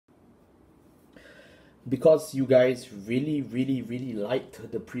because you guys really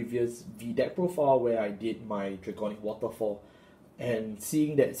liked the previous V deck profile where I did my Dragonic Waterfall, and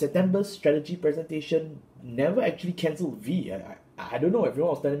seeing that September's strategy presentation never actually cancelled V. I don't know,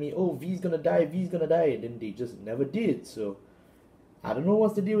 everyone was telling me, oh, V's gonna die, and then they just never did, so I don't know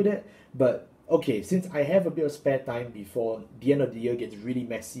what's the deal with that. But okay, since I have a bit of spare time before the end of the year gets really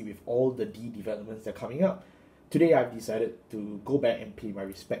messy with all the D developments that are coming up, today I've decided to go back and pay my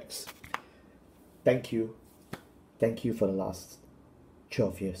respects. Thank you. Thank you for the last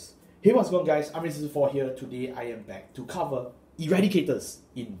 12 years. Hey, what's going on, guys? I'm Season4 here. Today I am back to cover Eradicators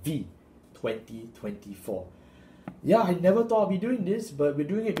in V 2024. Yeah, I never thought I'd be doing this, but we're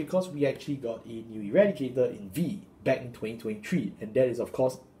doing it because we actually got a new Eradicator in V back in 2023, and that is, of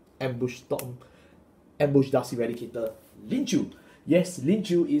course, Ambush Dust Eradicator Linchu. Yes,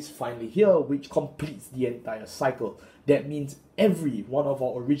 Linchu is finally here, which completes the entire cycle. That means every one of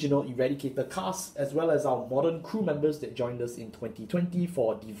our original Eradicator casts, as well as our modern crew members that joined us in 2020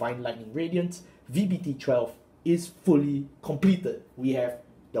 for Divine Lightning Radiance, VBT 12 is fully completed. We have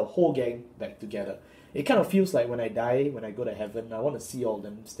the whole gang back together. It kind of feels like when I die, when I go to heaven, I want to see all of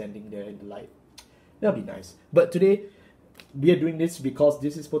them standing there in the light. That'll be nice. But today, we are doing this because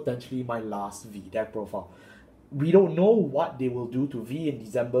this is potentially my last V deck profile. We don't know what they will do to V in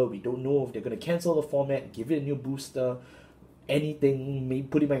December. We don't know if they're going to cancel the format, give it a new booster, anything, maybe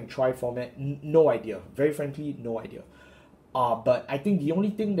put it back in try format. No idea. Very frankly, no idea. But I think the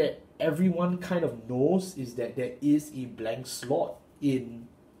only thing that everyone kind of knows is that there is a blank slot in...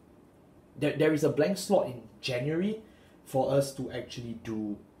 There is a blank slot in January for us to actually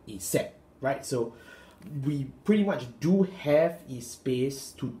do a set, right? So we pretty much do have a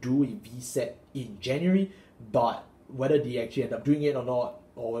space to do a V set in January, but whether they actually end up doing it or not,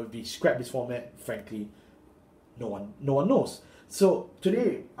 or if they scrap this format, frankly, no one knows. So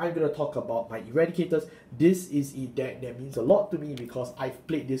today I'm going to talk about my Eradicators. This is a deck that means a lot to me because I've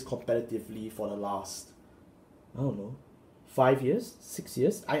played this competitively for the last, I don't know, 5 years, 6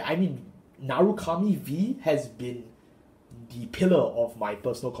 years. I mean, Narukami V has been the pillar of my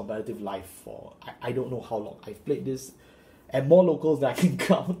personal competitive life for I don't know how long. I've played this at more locals than I can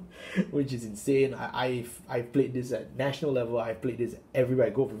count, which is insane. I've played this at national level. I've played this everywhere I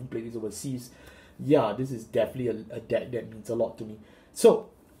go. I've even played this overseas. Yeah, this is definitely a deck that means a lot to me. So,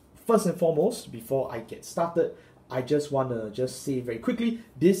 first and foremost, before I get started, I just want to say very quickly,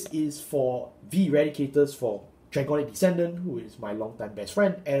 this is for V Eradicators for Dragonic Descendant, who is my longtime best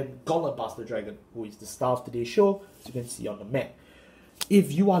friend, and Gauntlet Buster Dragon, who is the star of today's show, as you can see on the map.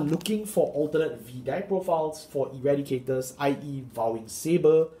 If you are looking for alternate V deck profiles for Eradicators, i.e. Vowing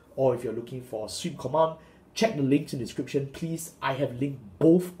Saber, or if you're looking for a sweep command, check the links in the description. Please, I have linked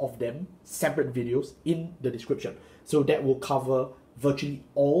both of them, separate videos, in the description. So that will cover virtually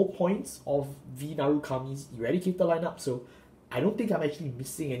all points of V Narukami's Eradicator lineup. So I don't think I'm actually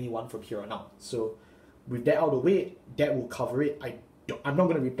missing anyone from here on out. So with that out of the way, that will cover it. I'm not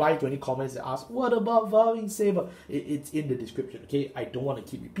going to reply to any comments that ask, what about Vowing Saber? It's in the description, okay? I don't want to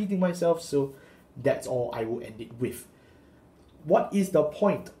keep repeating myself, so that's all I will end it with. What is the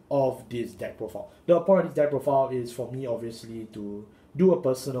point of this deck profile? The point of this deck profile is for me, obviously, to do a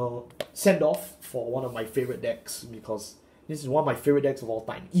personal send-off for one of my favorite decks, because this is one of my favorite decks of all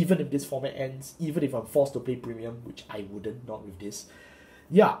time. Even if this format ends, even if I'm forced to play premium, which I wouldn't, not with this.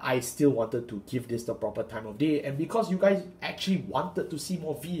 Yeah, I still wanted to give this the proper time of day, and because you guys actually wanted to see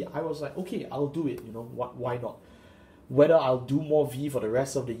more V, I was like, okay, I'll do it, you know, why not? Whether I'll do more V for the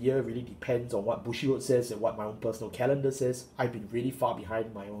rest of the year really depends on what Bushiroad says and what my own personal calendar says. I've been really far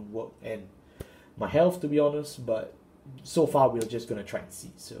behind my own work and my health, to be honest, but so far we're just going to try and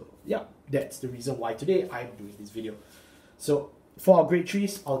see. So yeah, that's the reason why today I'm doing this video. So for our grade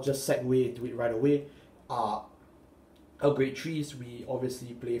 3s, I'll just segue into it right away. Our grade 3s, we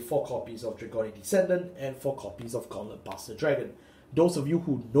obviously play 4 copies of Dragonic Descendant and 4 copies of Gauntlet Buster Dragon. Those of you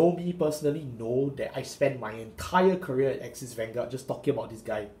who know me personally know that I spent my entire career at Axis Vanguard just talking about this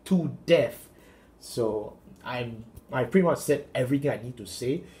guy to death. So I pretty much said everything I need to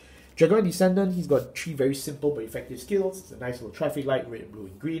say. Dragonic Descendant, he's got 3 very simple but effective skills. It's a nice little traffic light, red, blue,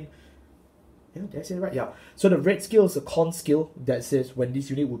 and green. Yeah, did I say it right? Yeah. So the red skill is a con skill that says when this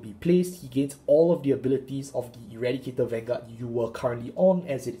unit will be placed, he gains all of the abilities of the Eradicator Vanguard you were currently on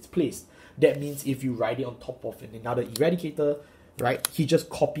as it is placed. That means if you ride it on top of another Eradicator, right, he just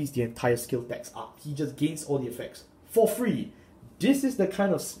copies the entire skill text up. He just gains all the effects for free. This is the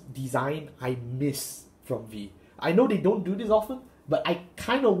kind of design I miss from V. I know they don't do this often, but I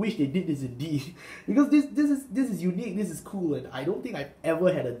kind of wish they did this in D, because this is unique, this is cool, and I don't think I've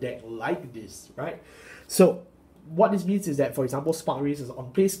ever had a deck like this, right? So what this means is that, for example, Spark Race is an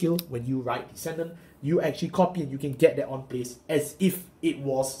on-play skill. When you write Descendant, you actually copy and you can get that on place as if it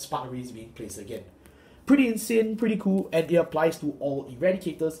was Spark Race being placed again. Pretty insane, pretty cool, and it applies to all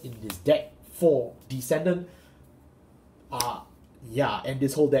Eradicators in this deck for Descendant. Yeah, and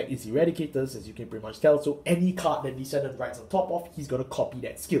this whole deck is Eradicators, as you can pretty much tell, so any card that Descendant writes on top of, he's going to copy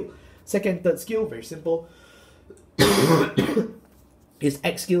that skill. Second, third skill, very simple. His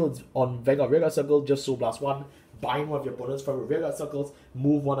X skill is on Vanguard Rearguard Circle, just Soul Blast 1, bind one of your opponent's front row Rearguard Circles,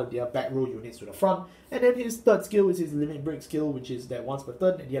 move one of their back row units to the front, and then his third skill is his Limit Break skill, which is that once per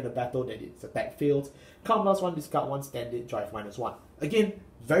turn, at the end of battle, that its attack fails, count +1, discard 1, stand it, drive -1. Again,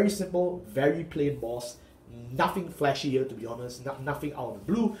 very simple, very plain boss, nothing flashy here to be honest, nothing out of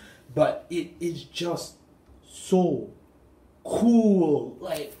the blue, but it is just so cool.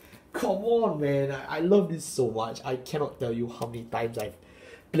 Like, come on, man, I love this so much. I cannot tell you how many times I've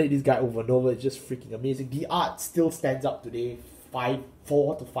played this guy over and over. It's just freaking amazing. The art still stands up today,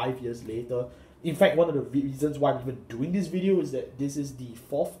 4 to 5 years later. In fact, one of the reasons why I'm even doing this video is that this is the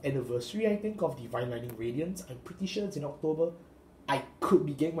 4th anniversary, I think, of Divine Lightning Radiance. I'm pretty sure it's in October. I could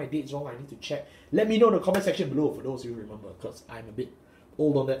be getting my dates wrong, I need to check. Let me know in the comment section below for those who remember, because I'm a bit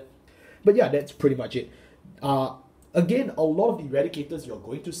old on that. But yeah, that's pretty much it. Again, a lot of the Eradicators you're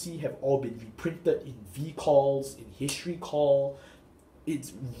going to see have all been reprinted in V calls, in History Call.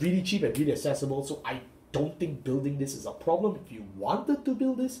 It's really cheap and really accessible, so I don't think building this is a problem if you wanted to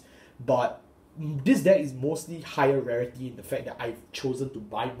build this. But this deck is mostly higher rarity in the fact that I've chosen to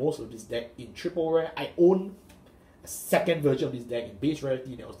buy most of this deck in triple rare. I own a second version of this deck in base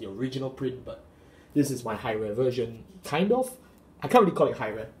rarity, that was the original print, but this is my high rare version, kind of. I can't really call it high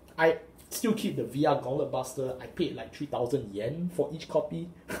rare. I still keep the VR Gauntlet Buster. I paid like 3,000 yen for each copy.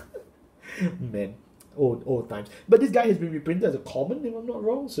 Man, old times. But this guy has been reprinted as a common, if I'm not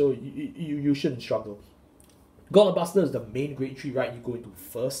wrong, so you shouldn't struggle. Gauntlet Buster is the main grade 3 right you go into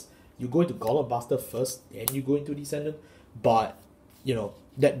first. You go into Gauntlet Buster first, then you go into Descendant. But, you know,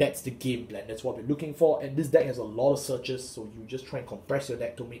 that's the game plan. That's what we're looking for. And this deck has a lot of searches, so you just try and compress your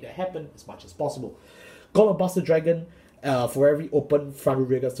deck to make that happen as much as possible. Gauntlet Buster Dragon, for every open front row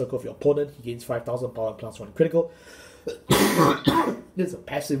Rearguard Circle of your opponent, he gains 5,000 power and +1 critical. This is a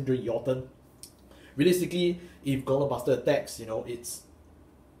passive during your turn. Realistically, if Gauntlet Buster attacks, you know,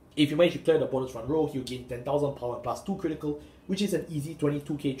 if you manage to clear the opponent's front row, he'll gain 10,000 power and +2 critical, which is an easy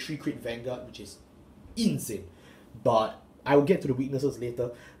 22k 3 crit Vanguard, which is insane. But I will get to the weaknesses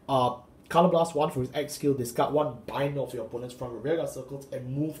later. Color Blast 1 for his X skill, discard 1, bind off your opponent's front row Rearguard Circles,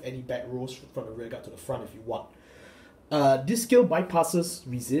 and move any back rows from the Rearguard to the front if you want. This skill bypasses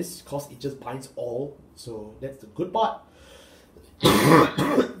resist, because it just binds all, so that's the good part.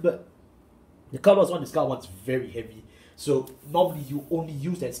 But the Color Blast 1, discard 1 is very heavy. So normally you only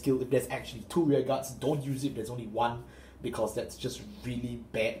use that skill if there's actually 2 Rearguards. Don't use it if there's only 1, because that's just really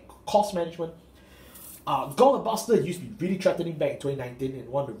bad cost management. Gauntlet Buster used to be really threatening back in 2019, and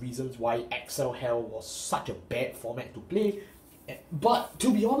one of the reasons why XL Hell was such a bad format to play. But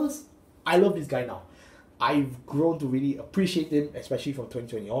to be honest, I love this guy now. I've grown to really appreciate him, especially from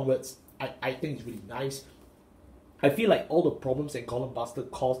 2020 onwards. I think he's really nice. I feel like all the problems that Gauntlet Buster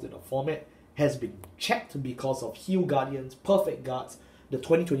caused in the format has been checked because of Heal Guardians, Perfect Guards, the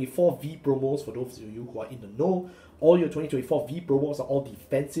 2024 V promos. For those of you who are in the know, all your 2024 V promos are all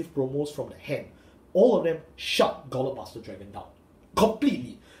defensive promos from the hand. All of them shut Gauntlet Buster Dragon down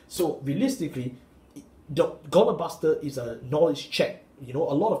completely. So realistically, the Gauntlet Buster is a knowledge check. You know,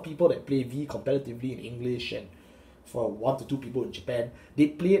 a lot of people that play V competitively in English, and for 1 to 2 people in Japan, they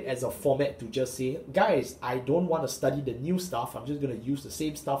play it as a format to just say, guys, I don't want to study the new stuff, I'm just going to use the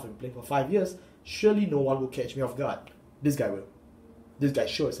same stuff and play for 5 years. Surely no one will catch me off guard. This guy will. This guy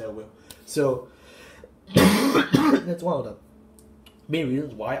sure as hell will. So, that's one of the main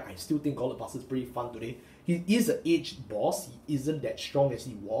reasons why I still think Gauntlet Buster is pretty fun today. He is an aged boss. He isn't that strong as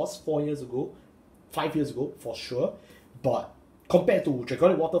he was 4 years ago, 5 years ago, for sure. But compared to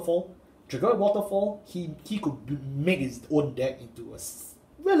Dragonic Waterfall, he could make his own deck into a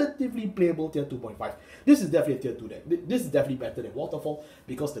relatively playable tier 2.5. This is definitely a tier 2 deck. This is definitely better than Waterfall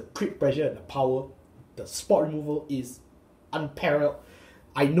because the crit pressure and the power, the spot removal is unparalleled.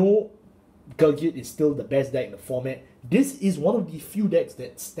 I know Gurgit is still the best deck in the format. This is one of the few decks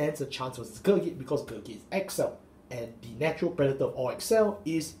that stands a chance versus Gurgit because Gurgit is XL. And the natural predator of all XL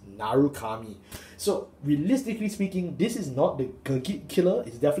is Narukami. So, realistically speaking, this is not the Gurgit killer.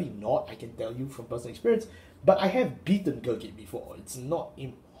 It's definitely not, I can tell you from personal experience. But I have beaten Gurgit before. It's not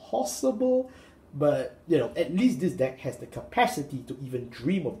impossible, but, you know, at least this deck has the capacity to even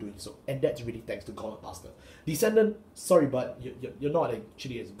dream of doing so. And that's really thanks to Gauntlet Buster. Descendant, sorry, but you're not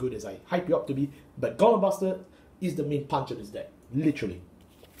actually as good as I hype you up to be. But Gauntlet Buster, is the main punch of this deck, literally.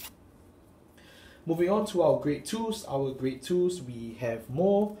 Moving on to our grade 2s. Our grade 2s, we have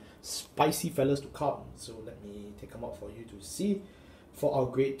more spicy fellas to come. So let me take them out for you to see. For our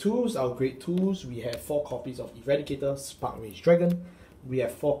grade 2s, we have 4 copies of Eradicator, Spark Rage Dragon. We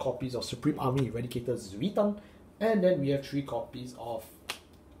have 4 copies of Supreme Army Eradicator Zuitan. And then we have 3 copies of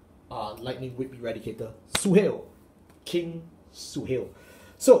Lightning Whip Eradicator Suhail. King Suhail.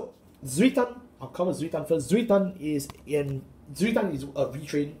 So, Zuitan, I'll cover Zuitan first. Zuitan is a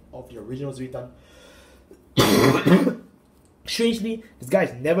retrain of the original Zuitan. Strangely, this guy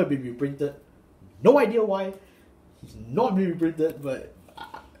has never been reprinted. No idea why. He's not been reprinted, but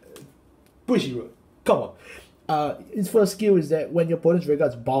Bushiroad. Come on. His first skill is that when your opponent's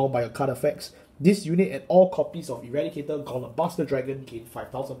Vanguard is bound by your card effects, this unit and all copies of Eradicator, Gauntlet Buster Dragon gain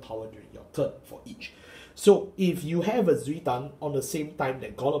 5,000 power during your turn for each. So if you have a Zuitan on the same time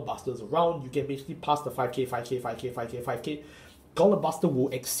that Gauntlet Buster is around, you can basically pass the 5k, 5k, 5k, 5k, 5k. Gauntlet Buster will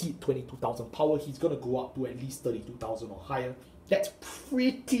exceed 22,000 power. He's going to go up to at least 32,000 or higher. That's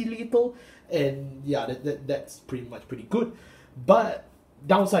pretty little, and yeah, that's pretty good. But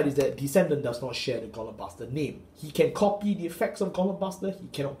downside is that Descendant does not share the Gauntlet Buster name. He can copy the effects of Gauntlet Buster, he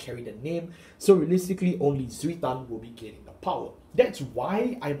cannot carry the name, so realistically only Zuitan will be gaining the power. That's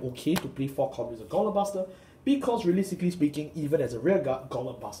why I'm okay to play 4 copies of Gauntlet Buster, because realistically speaking, even as a rearguard,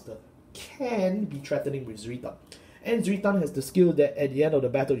 Gauntlet Buster can be threatening with Zuitan. And Zuitan has the skill that at the end of the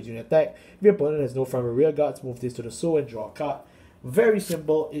battle using attack, if your opponent has no front or rear guards, move this to the soul and draw a card. Very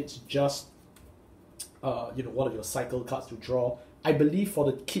simple, it's just one of your cycle cards to draw. I believe for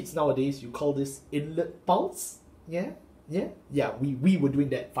the kids nowadays, you call this Inlet Pulse. Yeah, we were doing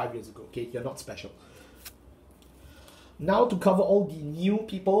that 5 years ago, okay? You're not special. Now to cover all the new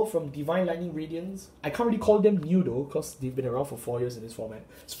people from Divine Lightning Radiance. I can't really call them new though, because they've been around for 4 years in this format.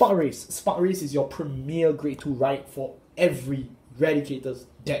 Spark Race. Spark Race is your premier grade 2 ride for every Eradicators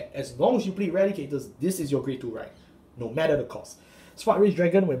deck. As long as you play Eradicators, this is your grade 2 ride, no matter the cost. Spark Race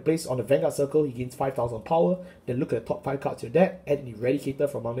Dragon, when placed on the Vanguard circle, he gains 5,000 power. Then look at the top 5 cards of your deck, add an Eradicator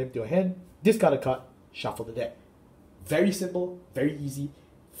from among them to your hand, discard a card, shuffle the deck. Very simple, very easy,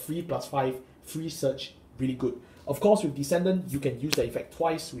 free +5, free search, really good. Of course, with Descendant, you can use the effect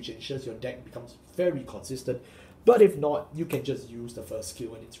twice, which ensures your deck becomes very consistent. But if not, you can just use the first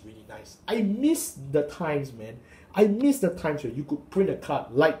skill and it's really nice. I miss the times, man. I miss the times where you could print a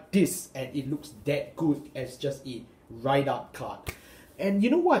card like this and it looks that good as just a ride-out card. And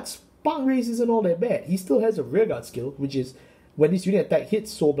you know what? Spark Race isn't all that bad. He still has a rearguard skill, which is when this unit attack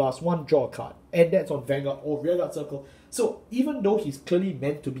hits Soul Blast 1, draw a card. And that's on Vanguard or rearguard circle. So even though he's clearly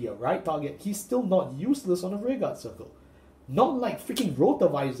meant to be a right target, he's still not useless on a rearguard circle. Not like freaking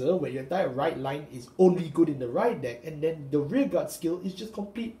Rotovisor, where your entire right line is only good in the right deck, and then the rearguard skill is just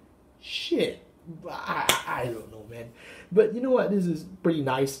complete shit. I don't know, man. But you know what? This is pretty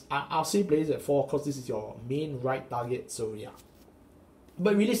nice. I'll say plays at 4 because this is your main right target, so yeah.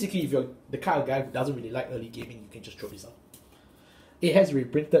 But realistically, if you're the kind of guy who doesn't really like early gaming, you can just throw this out. It has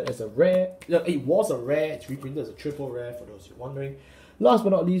reprinted as a rare. It was a rare. It's reprinted as a triple rare, for those who are wondering. Last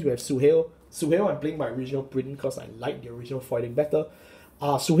but not least, we have Suhail. Suhail, I'm playing my original print because I like the original foiling better.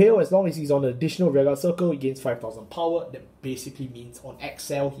 Suhail, as long as he's on an additional rearguard circle, he gains 5,000 power. That basically means on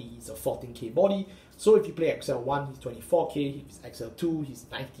XL, he's a 14k body. So if you play XL1, he's 24k. If it's XL2, he's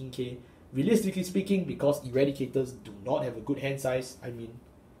 19k. Realistically speaking, because Eradicators do not have a good hand size, I mean,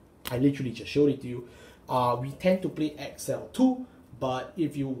 I literally just showed it to you. We tend to play XL2, but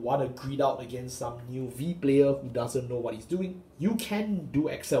if you want to greed out against some new V player who doesn't know what he's doing, you can do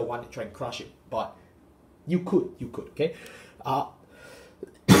XL1 and try and crush it, but you could, okay?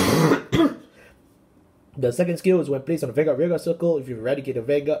 The second skill is when placed on a Vanguard rearguard circle. If you eradicate a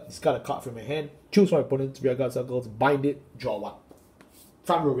Vanguard, discard a card from your hand, choose one opponent's rearguard circles, bind it, draw one.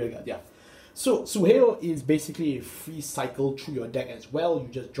 Front row rearguard, yeah. So Suhail is basically a free cycle through your deck as well. You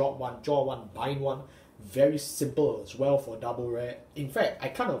just draw one, bind one. Very simple as well for double rare. In fact,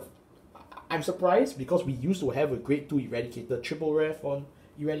 I'm surprised because we used to have a grade 2 Eradicator triple rare for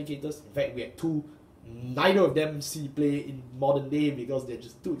Eradicators. In fact, we had 2. Neither of them see play in modern day because they're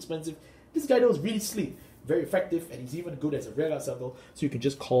just too expensive. This guy was really sleek, very effective, and he's even good as a rearguard circle, so you can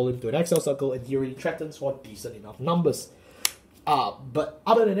just call him to an XL circle and he already threatens for decent enough numbers. But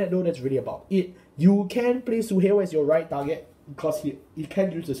other than that though, that's really about it. You can play Suhail as your right target because he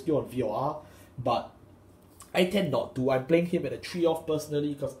can use the skill on VOR, but I tend not to. I'm playing him at a 3-off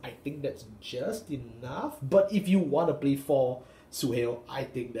personally because I think that's just enough. But if you want to play for Suhail, I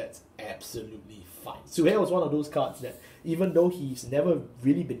think that's absolutely fine. Suhail is one of those cards that, even though he's never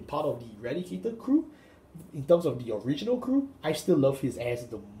really been part of the Eradicator crew, in terms of the original crew, I still love his ass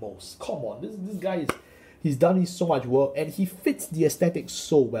the most. Come on, this guy is He's done so much work, and he fits the aesthetic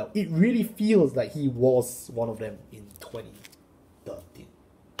so well. It really feels like he was one of them in 2013.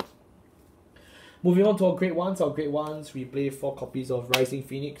 Moving on to our grade ones. Our grade ones, we play 4 copies of Rising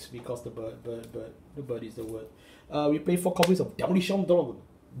Phoenix because the bird is the word. We play 4 copies of Demolition Dragon,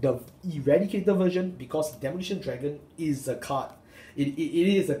 the Eradicator version, because Demolition Dragon is a card. It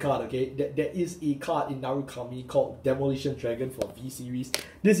is a card, okay? There is a card in Narukami called Demolition Dragon for V series.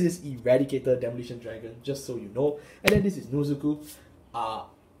 This is Eradicator Demolition Dragon, just so you know. And then this is Nozuku.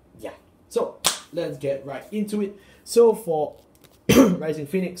 Yeah. So let's get right into it. So for Rising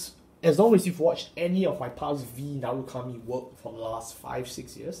Phoenix, as long as you've watched any of my past V Narukami work for the last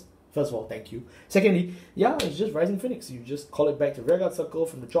 5-6 years, first of all, thank you. Secondly, yeah, it's just Rising Phoenix. You just call it back to Vanguard Circle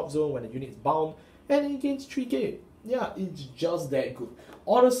from the drop zone when the unit is bound, and it gains 3k. Yeah, it's just that good.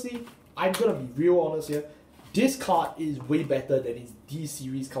 Honestly, I'm gonna be real honest here. This card is way better than its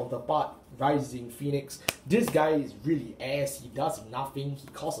D-series counterpart, Rising Phoenix. This guy is really ass. He does nothing. He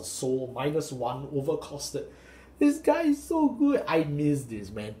costs a soul, -1, overcosted. This guy is so good. I miss this,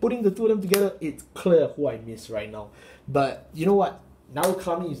 man. Putting the two of them together, it's clear who I miss right now. But you know what?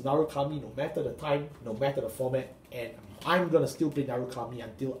 Narukami is Narukami no matter the time, no matter the format. And I'm gonna still play Narukami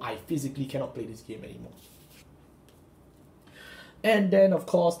until I physically cannot play this game anymore. And then, of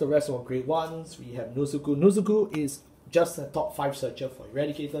course, the rest of our grade ones, we have Nozuku. Nozuku is just a top 5 searcher for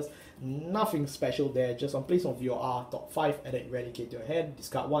Eradicators. Nothing special there, just on place on VOR, top 5, add an Eradicator your hand,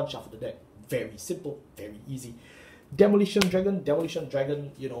 discard 1, shuffle the deck. Very simple, very easy. Demolition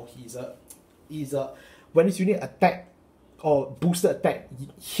Dragon, you know, he's a when his unit attack or boosted attack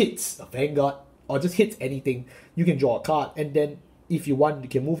hits a Vanguard or just hits anything, you can draw a card, and then if you want, you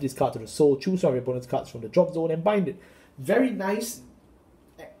can move this card to the soul, choose one of your opponent's cards from the drop zone and bind it. Very nice.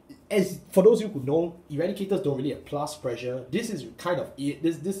 As for those of you who know, Eradicators don't really have plus pressure. This is kind of it.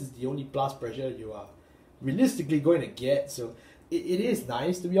 This is the only plus pressure you are realistically going to get. So it is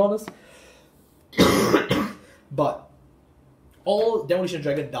nice, to be honest. But all Demolition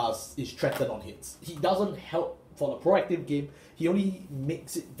Dragon does is threaten on hits. He doesn't help for the proactive game. He only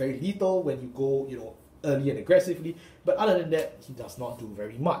makes it very lethal when you go, you know, early and aggressively. But other than that, he does not do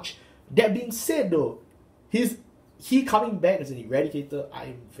very much. That being said, though, he coming back as an Eradicator,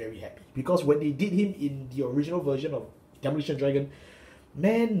 I'm very happy. Because when they did him in the original version of Demolition Dragon,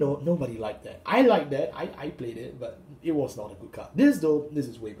 man, nobody liked that. I liked that. I played it, but it was not a good card. This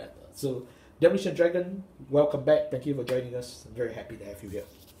is way better. So, Demolition Dragon, welcome back. Thank you for joining us. I'm very happy to have you here.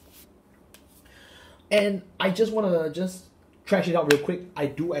 And I just want to trash it out real quick. I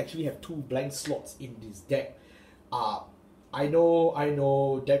do actually have 2 blank slots in this deck. I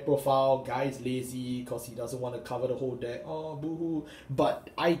know, deck profile, guy's lazy because he doesn't want to cover the whole deck. Oh, boo-hoo.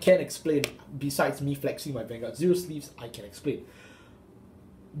 But I can explain, besides me flexing my Vanguard Zero Sleeves, I can explain.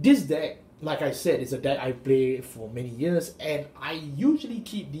 This deck, like I said, is a deck I play for many years, and I usually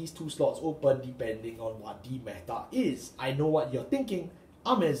keep these 2 slots open depending on what the meta is. I know what you're thinking.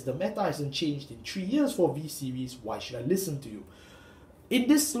 Amez, the meta hasn't changed in 3 years for V-Series, why should I listen to you? In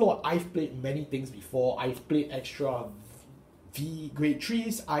this slot, I've played many things before. I've played extra V grade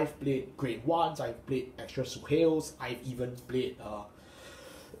 3s, I've played grade 1s, I've played extra Suhails, I've even played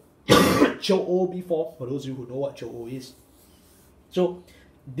Cho-O before, for those of you who know what Cho-O is. So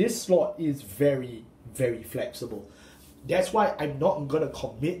this slot is very, very flexible. That's why I'm not going to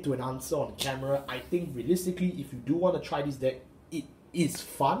commit to an answer on camera. I think realistically, if you do want to try this deck, it is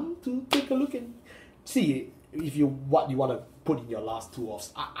fun to take a look and see what you want to put in your last 2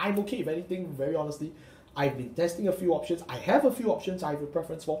 offs. I'm okay with anything, very honestly. I've been testing a few options. I have a few options I have a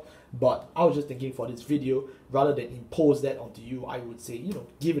preference for, but I was just thinking for this video, rather than impose that onto you, I would say, you know,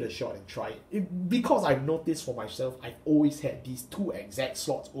 give it a shot and try it. Because I've noticed for myself, I've always had these 2 exact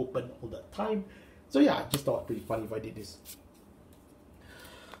slots open all the time. So yeah, I just thought it was pretty funny if I did this.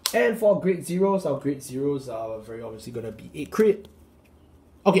 And for grade 0s, our grade 0s are very obviously going to be 8 crit.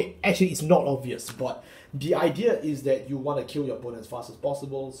 Okay, actually it's not obvious, but the idea is that you want to kill your opponent as fast as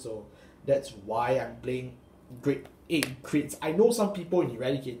possible, so that's why I'm playing grade 8 crits. I know some people in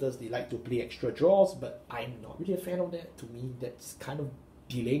Eradicators, they like to play extra draws, but I'm not really a fan of that. To me, that's kind of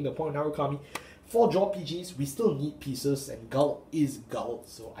delaying the point of Narukami. For draw PGs, we still need pieces, and Gult is Gult,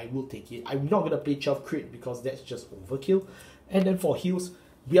 so I will take it. I'm not going to play 12 crit because that's just overkill. And then for heals,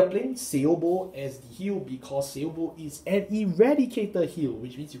 we are playing Seobo as the heal because Seobo is an Eradicator heal,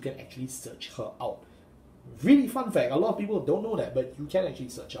 which means you can actually search her out. Really fun fact, a lot of people don't know that, but you can actually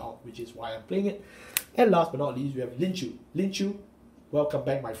search her out, which is why I'm playing it. And last but not least, we have Linchu. Linchu, welcome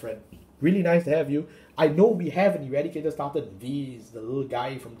back, my friend. Really nice to have you. I know we have an Eradicator started in V, is the little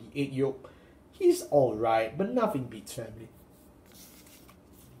guy from the 8 yoke. He's alright, but nothing beats family.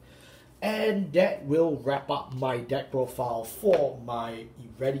 And that will wrap up my deck profile for my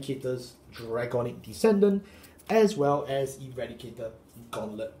Eradicators Dragonic Descendant, as well as Eradicator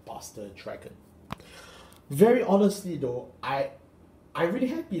Gauntlet Buster Dragon. Very honestly though, I'm really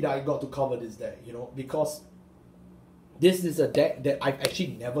happy that I got to cover this deck, you know, because this is a deck that I've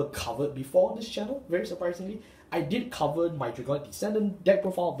actually never covered before on this channel, very surprisingly. I did cover my Dragonic Descendant deck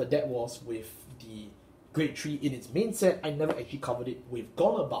profile, but that was with the Grade 3 in its main set. I never actually covered it with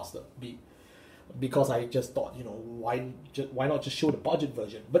Gauntlet Buster, because I just thought, you know, why not just show the budget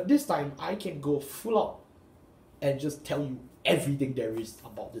version? But this time, I can go full out and just tell you everything there is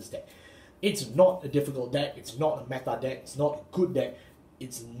about this deck. It's not a difficult deck, it's not a meta deck, it's not a good deck,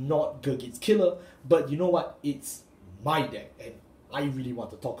 it's not Gurgit's killer, but you know what? It's my deck, and I really want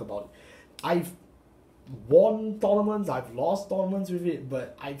to talk about it. I've won tournaments, I've lost tournaments with it,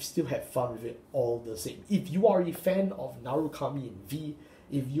 but I've still had fun with it all the same. If you are a fan of Narukami in V,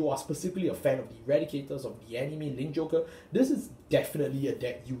 if you are specifically a fan of the Eradicators, of the anime Link Joker, this is definitely a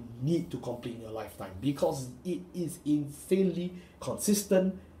deck you need to complete in your lifetime, because it is insanely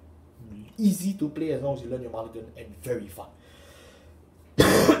consistent, easy to play as long as you learn your mulligan, and very fun.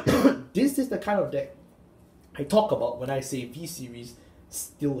 This is the kind of deck I talk about when I say V-Series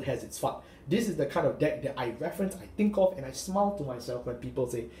still has its fun. This is the kind of deck that I reference, I think of, and I smile to myself when people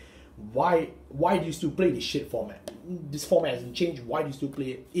say, why do you still play this shit format? This format hasn't changed, why do you still play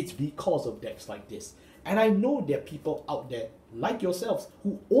it? It's because of decks like this. And I know there are people out there, like yourselves,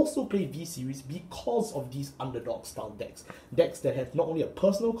 who also play V-Series because of these underdog style decks. Decks that have not only a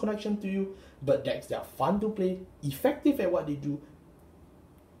personal connection to you, but decks that are fun to play, effective at what they do,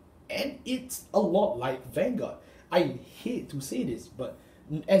 and it's a lot like Vanguard. I hate to say this, but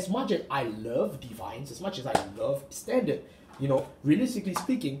as much as I love Divines, as much as I love Standard, you know, realistically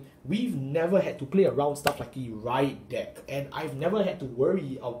speaking, we've never had to play around stuff like a Riot deck, and I've never had to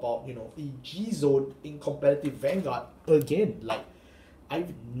worry about, you know, a G-Zone in competitive Vanguard again. Like,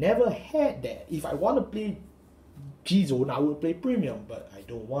 I've never had that. If I want to play G-Zone, I will play Premium, but I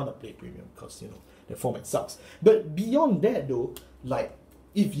don't want to play Premium because, you know, the format sucks. But beyond that though, like,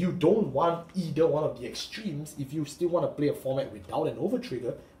 if you don't want either one of the extremes, if you still want to play a format without an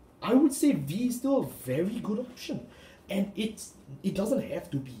overtrigger, I would say V is still a very good option. And it doesn't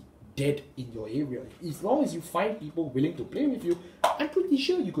have to be dead in your area. As long as you find people willing to play with you, I'm pretty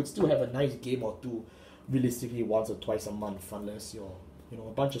sure you could still have a nice game or two, realistically once or twice a month, unless you're, you know,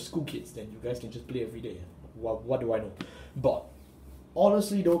 a bunch of school kids, then you guys can just play every day. What do I know? But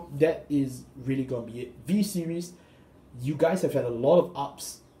honestly though, that is really gonna be it. V-Series, you guys have had a lot of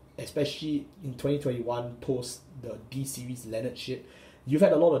ups, especially in 2021 post the D-Series Leonard shit. You've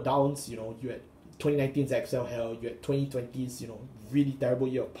had a lot of downs, you know, you had 2019's XL Hell, you had 2020's, you know, really terrible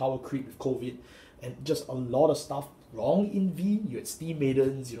year of power creep with COVID, and just a lot of stuff wrong in V. You had Steam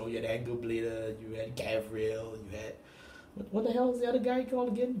Maidens, you know, you had Angle Blader, you had Gavriel, you had, what the hell is the other guy called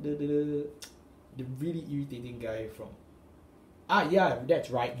again? The really irritating guy from, yeah,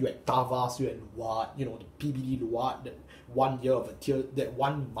 that's right. You had Tavas, you had Luat, you know, the PBD Luat, that 1 year of a tier, that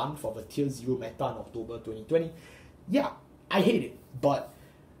 1 month of a tier 0 meta in October 2020. Yeah, I hate it, but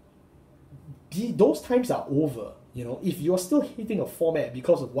those times are over. You know, if you're still hating a format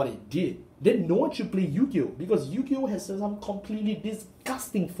because of what it did, then no one should play Yu-Gi-Oh! Because Yu-Gi-Oh! Has some completely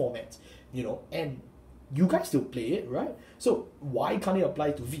disgusting formats, you know, and you guys still play it, right? So why can't it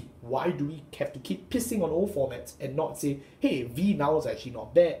apply to V? Why do we have to keep pissing on old formats and not say, hey, V now is actually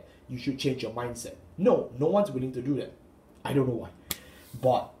not bad, you should change your mindset? No one's willing to do that. I don't know why.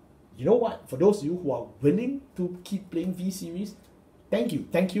 But you know what? For those of you who are willing to keep playing V-Series, thank you.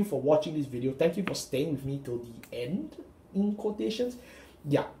 Thank you for watching this video. Thank you for staying with me till the end, in quotations.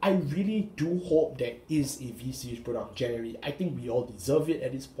 Yeah, I really do hope there is a V-Series product in January. I think we all deserve it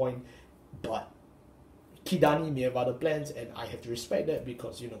at this point, but Kidani may have other plans, and I have to respect that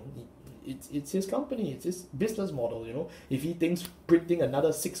because, you know, it's his company, it's his business model, you know. If he thinks printing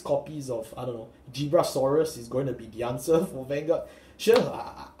another 6 copies of, I don't know, Gibrasaurus is going to be the answer for Vanguard, sure,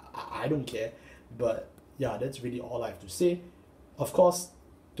 I don't care. But yeah, that's really all I have to say. Of course,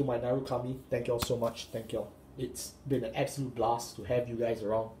 to my Narukami, thank y'all so much. Thank y'all. It's been an absolute blast to have you guys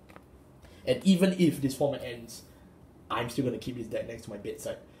around. And even if this format ends, I'm still going to keep this deck next to my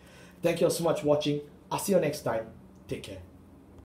bedside. Thank y'all so much for watching. I'll see you next time. Take care.